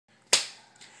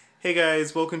Hey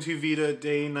guys, welcome to VEDA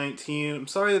Day 19. I'm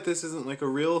sorry that this isn't like a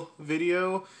real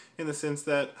video in the sense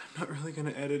that I'm not really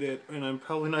going to edit it and I'm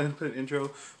probably not going to put an intro.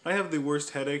 But I have the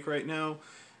worst headache right now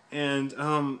and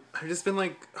I've just been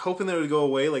like hoping that it would go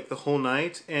away like the whole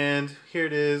night, and here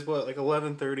it is, what, like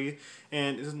 11:30,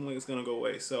 and it doesn't look like it's going to go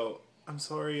away. So I'm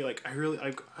sorry, like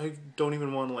I don't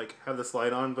even want to like have this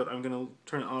light on, but I'm going to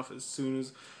turn it off as soon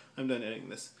as I'm done editing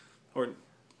this or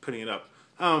putting it up.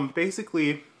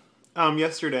 Basically,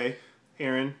 yesterday,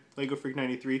 Aaron, Lego Freak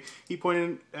 93, he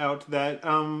pointed out that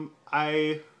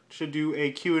I should do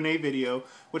a Q&A video,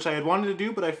 which I had wanted to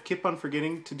do, but I keep on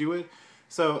forgetting to do it.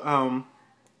 So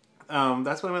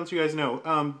that's what I want to let you guys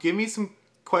know. Give me some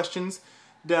questions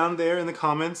down there in the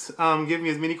comments. Give me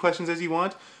as many questions as you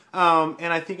want.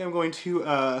 And I think I'm going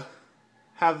to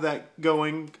have that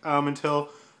going until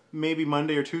maybe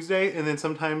Monday or Tuesday, and then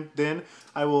sometime then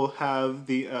I will have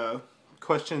the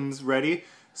questions ready.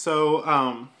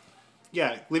 So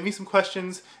yeah, leave me some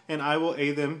questions and I will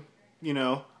A them. You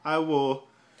know, I will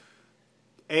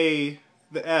A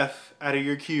the F out of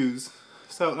your Q's.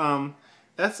 So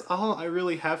that's all I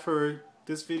really have for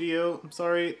this video. I'm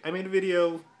sorry I made a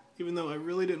video even though I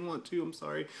really didn't want to. I'm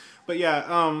sorry. But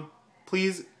yeah,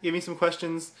 please give me some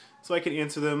questions so I can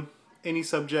answer them. Any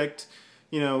subject,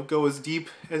 you know, go as deep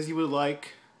as you would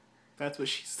like. That's what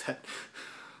she said.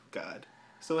 God.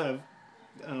 Still have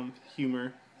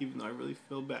humor, even though I really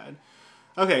feel bad.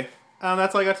 Okay,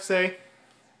 that's all I got to say.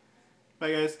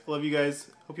 Bye guys. I love you guys.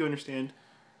 Hope you understand.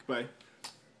 Goodbye.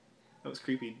 That was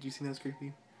creepy. Did you think that was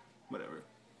creepy? Whatever.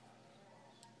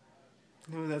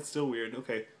 No, that's still weird.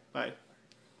 Okay, bye.